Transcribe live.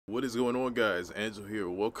What is going on, guys? Angelo here.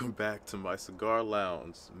 Welcome back to my cigar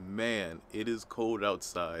lounge. Man, it is cold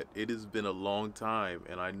outside. It has been a long time,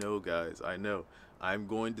 and I know, guys, I know. I'm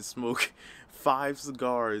going to smoke 5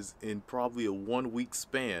 cigars in probably a 1-week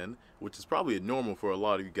span, which is probably normal for a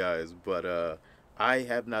lot of you guys, but I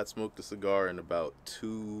have not smoked a cigar in about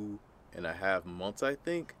 2.5 months, I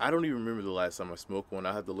think. I don't even remember the last time I smoked one.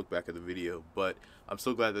 I have to look back at the video, but I'm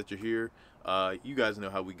so glad that you're here. You guys know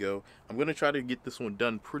how we go. I'm gonna try to get this one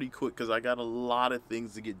done pretty quick because I got a lot of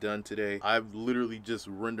things to get done today. I'm literally just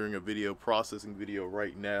rendering a video, processing video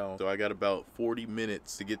right now, so I got about 40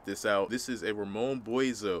 minutes to get this out. This is a Ramon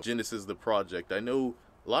Bueso Genesis the Project. I know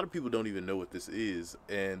a lot of people don't even know what this is,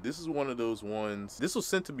 and this is one of those ones. This was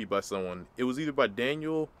sent to me by someone. It was either by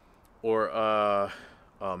Daniel or oh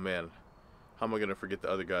man, how am I gonna forget the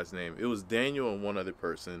other guy's name? It was Daniel and one other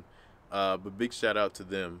person, but big shout out to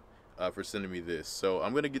them for sending me this. So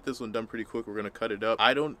I'm gonna get this one done pretty quick. We're gonna cut it up.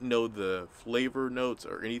 I don't know the flavor notes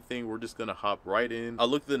or anything. We're just gonna hop right in. I'll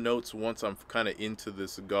look at the notes once I'm kind of into the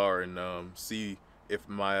cigar and see if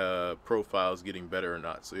my profile is getting better or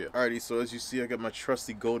not. So yeah. Alrighty, so as you see, I got my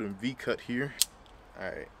trusty golden V cut here.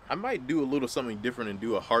 Alright, I might do a little something different and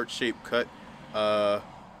do a heart-shaped cut. I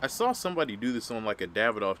saw somebody do this on like a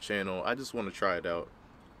Davidoff channel. I just want to try it out.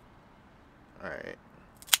 Alright.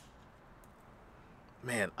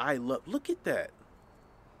 Man, I love, look at that.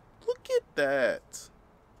 Look at that.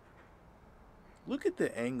 Look at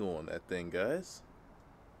the angle on that thing, guys.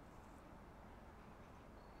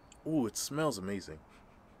 Ooh, it smells amazing.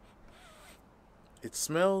 It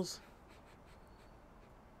smells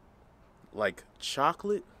like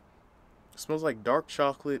chocolate. It smells like dark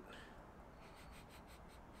chocolate.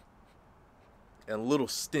 And a little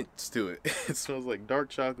stench to it. It smells like dark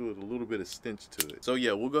chocolate with a little bit of stench to it. So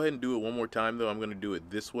yeah, we'll go ahead and do it one more time though. I'm going to do it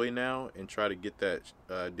this way now and try to get that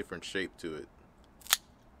different shape to it.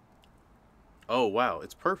 Oh wow,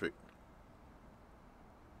 it's perfect.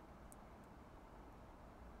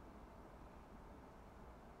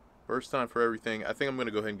 First time for everything. I think I'm going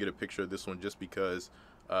to go ahead and get a picture of this one just because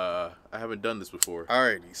I haven't done this before.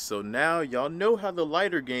 Alrighty, so now y'all know how the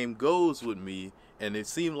lighter game goes with me. And it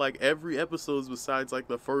seemed like every episode besides like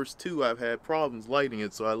the first 2 I've had problems lighting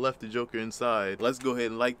it, so I left the Joker inside. Let's go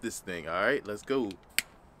ahead and light this thing, alright? Let's go.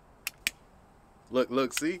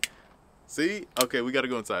 Look, see? See? Okay, we gotta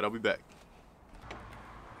go inside. I'll be back.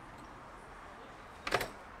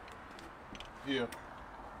 Yeah.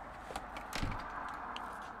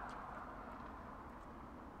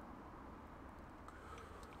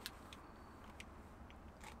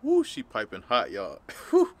 Woo, she piping hot, y'all.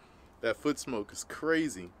 Whew. That foot smoke is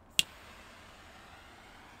crazy.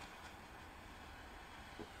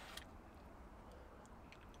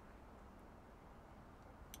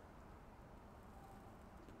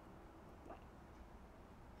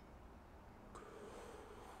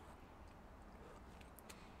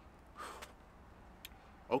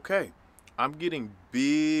 Okay, I'm getting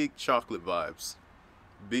big chocolate vibes.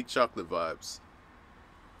 Big chocolate vibes.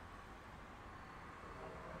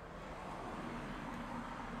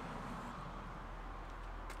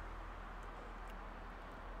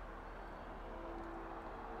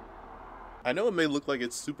 I know it may look like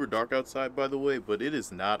it's super dark outside, by the way, but it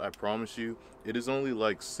is not, I promise you. It is only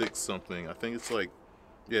like 6 something. I think it's like,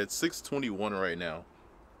 yeah, it's 6:21 right now.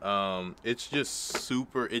 It's just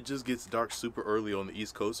super, it just gets dark super early on the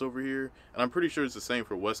East Coast over here. And I'm pretty sure it's the same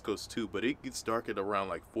for West Coast too, but it gets dark at around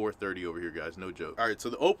like 4:30 over here, guys, no joke. Alright, so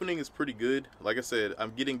the opening is pretty good. Like I said,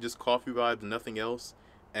 I'm getting just coffee vibes, nothing else.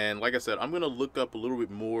 And like I said, I'm gonna look up a little bit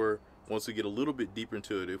more once we get a little bit deeper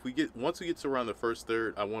into it. Once we get to around the first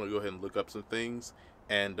third, I want to go ahead and look up some things,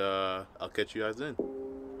 and I'll catch you guys then.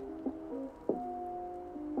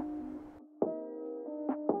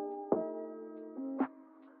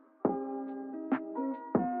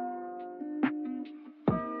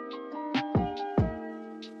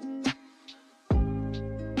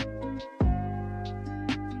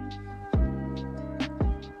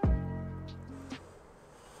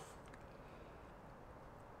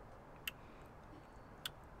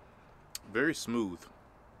 Very smooth.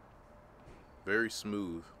 Very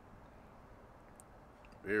smooth.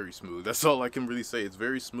 Very smooth. That's all I can really say. It's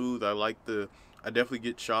very smooth. I definitely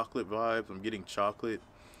get chocolate vibes. I'm getting chocolate.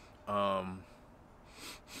 That's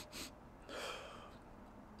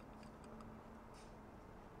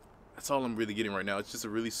all I'm really getting right now. It's just a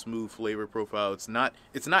really smooth flavor profile. It's not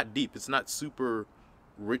deep. It's not super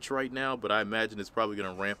rich right now, but I imagine it's probably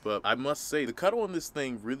gonna ramp up. I must say the cut on this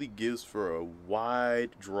thing really gives for a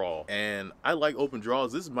wide draw, and I like open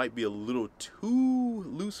draws. This might be a little too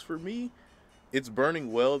loose for me. It's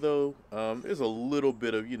burning well though. There's a little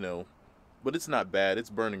bit of, you know, but it's not bad. It's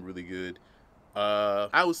burning really good.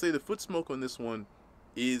 I would say the foot smoke on this one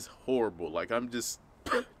is horrible. Like, I'm just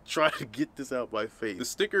trying to get this out my face. The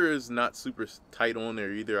sticker is not super tight on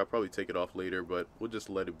there either. I'll probably take it off later, but we'll just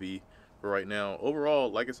let it be for right now.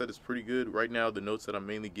 Overall, like I said, it's pretty good. Right now, the notes that I'm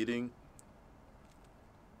mainly getting,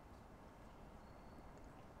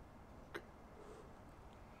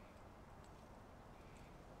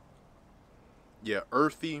 yeah,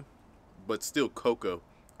 earthy, but still cocoa.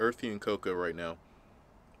 Earthy and cocoa right now.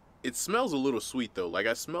 It smells a little sweet though. Like,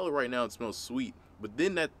 I smell it right now, it smells sweet. But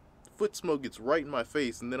then that foot smoke gets right in my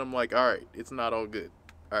face, and then I'm like, alright, it's not all good.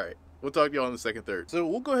 Alright, we'll talk to y'all in the second third. So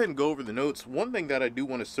we'll go ahead and go over the notes. One thing that I do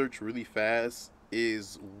want to search really fast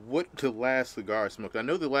is what the last cigar I smoked. I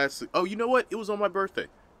know the last, oh, you know what? It was on my birthday.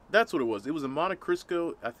 That's what it was. It was a Monte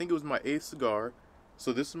Cristo. I think it was my 8th cigar.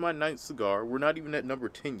 So this is my 9th cigar. We're not even at number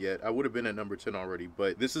 10 yet. I would have been at number 10 already,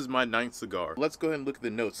 but this is my 9th cigar. Let's go ahead and look at the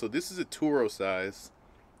notes. So this is a Toro size,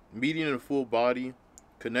 medium and full body,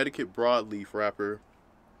 Connecticut broadleaf wrapper,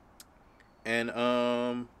 and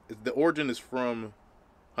the origin is from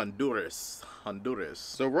Honduras.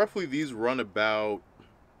 So roughly these run about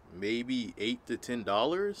maybe $8 to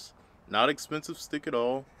 $10. Not expensive stick at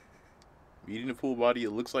all. Medium and full body. It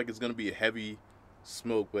looks like it's gonna be a heavy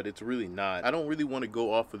smoke, but it's really not. I don't really want to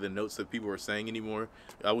go off of the notes that people are saying anymore.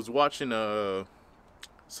 I was watching a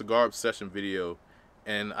Cigar Obsession video,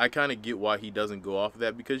 and I kind of get why he doesn't go off of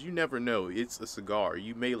that, because you never know. It's a cigar.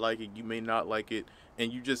 You may like it, you may not like it,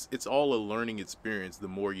 and it's all a learning experience the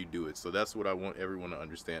more you do it. So that's what I want everyone to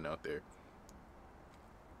understand out there.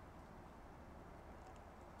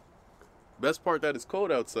 Best part that it's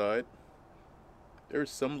cold outside.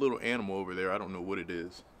 There's some little animal over there. I don't know what it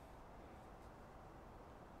is.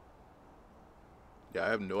 Yeah, I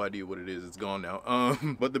have no idea what it is. It's gone now.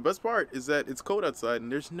 But the best part is that it's cold outside and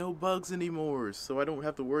there's no bugs anymore, so I don't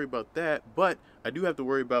have to worry about that. But I do have to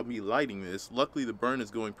worry about me lighting this. Luckily, the burn is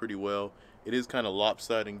going pretty well. It is kind of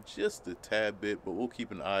lopsiding just a tad bit, but we'll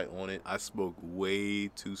keep an eye on it. I spoke way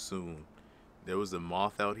too soon. There was a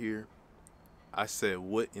moth out here. I said,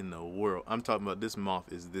 what in the world? I'm talking about, this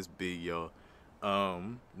moth is this big, y'all.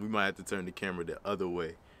 We might have to turn the camera the other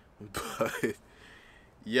way. But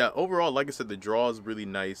yeah, overall, like I said, the draw is really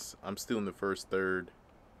nice. I'm still in the first third.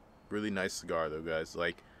 Really nice cigar though, guys.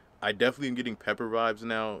 Like, I definitely am getting pepper vibes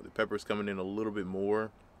now. The pepper's coming in a little bit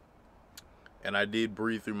more. And I did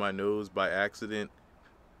breathe through my nose by accident.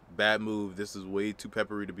 Bad move. This is way too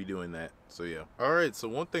peppery to be doing that. So yeah. Alright, so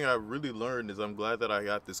one thing I really learned is I'm glad that I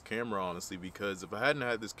got this camera, honestly, because if I hadn't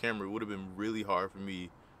had this camera, it would have been really hard for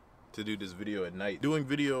me to do this video at night. Doing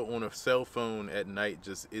video on a cell phone at night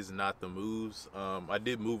just is not the moves. I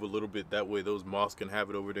did move a little bit, that way those moths can have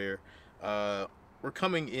it over there. We're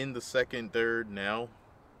coming in the second third now.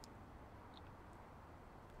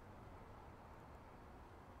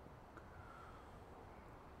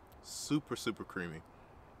 Super creamy.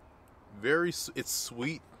 It's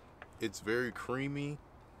sweet, it's very creamy,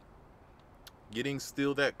 getting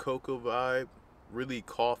still that cocoa vibe, really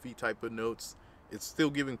coffee type of notes. It's still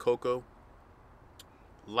giving cocoa,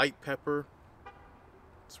 light pepper.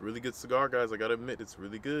 It's a really good cigar, guys. I gotta admit, it's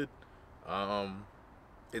really good.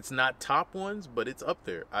 It's not top ones, but it's up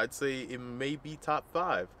there. I'd say it may be top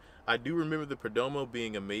 5. I do remember the Perdomo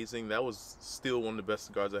being amazing. That was still one of the best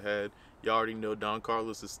cigars I had. You already know Don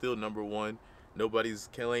Carlos is still #1. Nobody's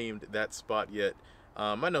claimed that spot yet.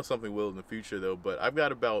 I know something will in the future though, but I've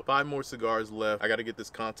got about 5 more cigars left. I got to get this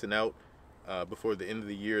content out before the end of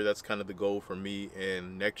the year. That's kind of the goal for me,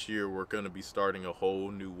 and next year we're going to be starting a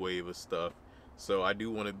whole new wave of stuff. So I do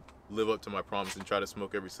want to live up to my promise and try to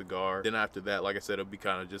smoke every cigar. Then after that, like I said, it'll be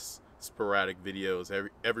kind of just sporadic videos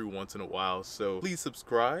every once in a while. So please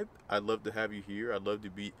subscribe. I'd love to have you here. I'd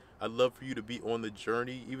love for you to be on the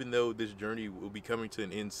journey. Even though this journey will be coming to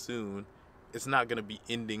an end soon, it's not going to be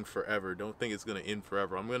ending forever. Don't think it's going to end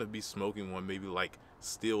forever. I'm going to be smoking one maybe like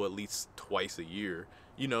still at least twice a year.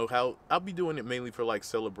 You know how I'll be doing it mainly for like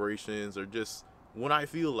celebrations or just when I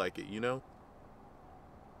feel like it, you know?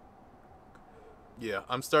 Yeah,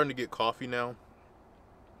 I'm starting to get coffee now.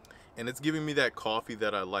 And it's giving me that coffee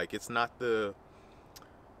that I like. It's not the,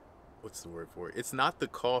 what's the word for it? It's not the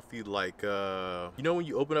coffee like, you know when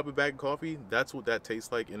you open up a bag of coffee? That's what that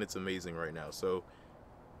tastes like, and it's amazing right now. So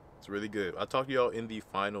it's really good. I'll talk to y'all in the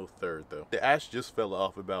final third though. The ash just fell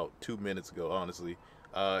off about 2 minutes ago, honestly.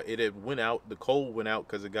 It had went out, the cold went out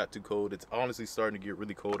because it got too cold. It's honestly starting to get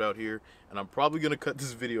really cold out here, and I'm probably going to cut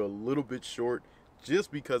this video a little bit short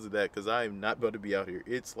just because of that, because I am not about to be out here.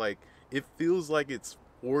 It's like, it feels like it's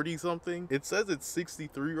 40 something. It says it's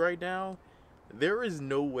 63 right now. There is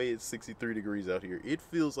no way it's 63 degrees out here. It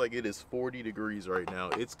feels like it is 40 degrees right now.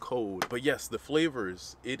 It's cold. But yes, the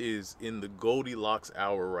flavors, it is in the Goldilocks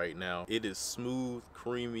hour right now. It is smooth,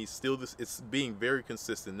 creamy, still this, it's being very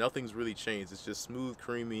consistent. Nothing's really changed. It's just smooth,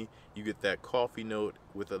 creamy. You get that coffee note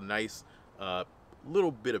with a nice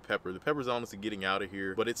little bit of pepper. The pepper's honestly getting out of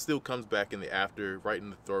here, but it still comes back in the after, right in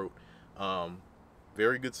the throat.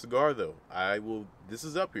 Very good cigar though. This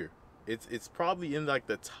is up here. It's probably in like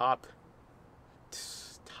the top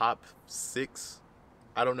 6.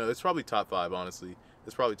 I don't know. It's probably top 5, honestly.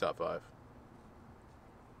 It's probably top 5.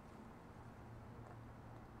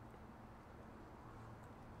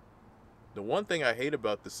 The one thing I hate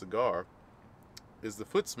about this cigar is the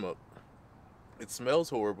foot smoke. It smells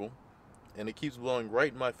horrible, and it keeps blowing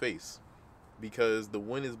right in my face because the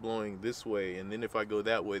wind is blowing this way, and then if I go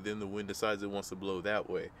that way, then the wind decides it wants to blow that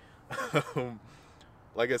way.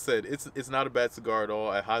 Like I said, it's not a bad cigar at all.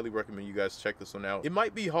 I highly recommend you guys check this one out. It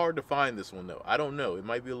might be hard to find this one though. I don't know. It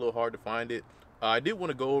might be a little hard to find it. I did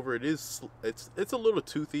want to go over it. It's a little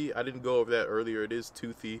toothy. I didn't go over that earlier. It is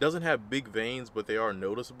toothy. It doesn't have big veins, but they are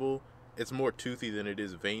noticeable. It's more toothy than it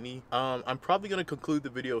is veiny. I'm probably going to conclude the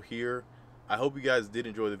video here. I hope you guys did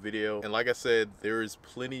enjoy the video. And like I said, there is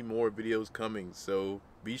plenty more videos coming. So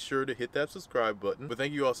be sure to hit that subscribe button. But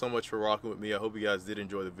thank you all so much for rocking with me. I hope you guys did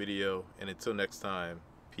enjoy the video. And until next time,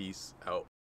 peace out.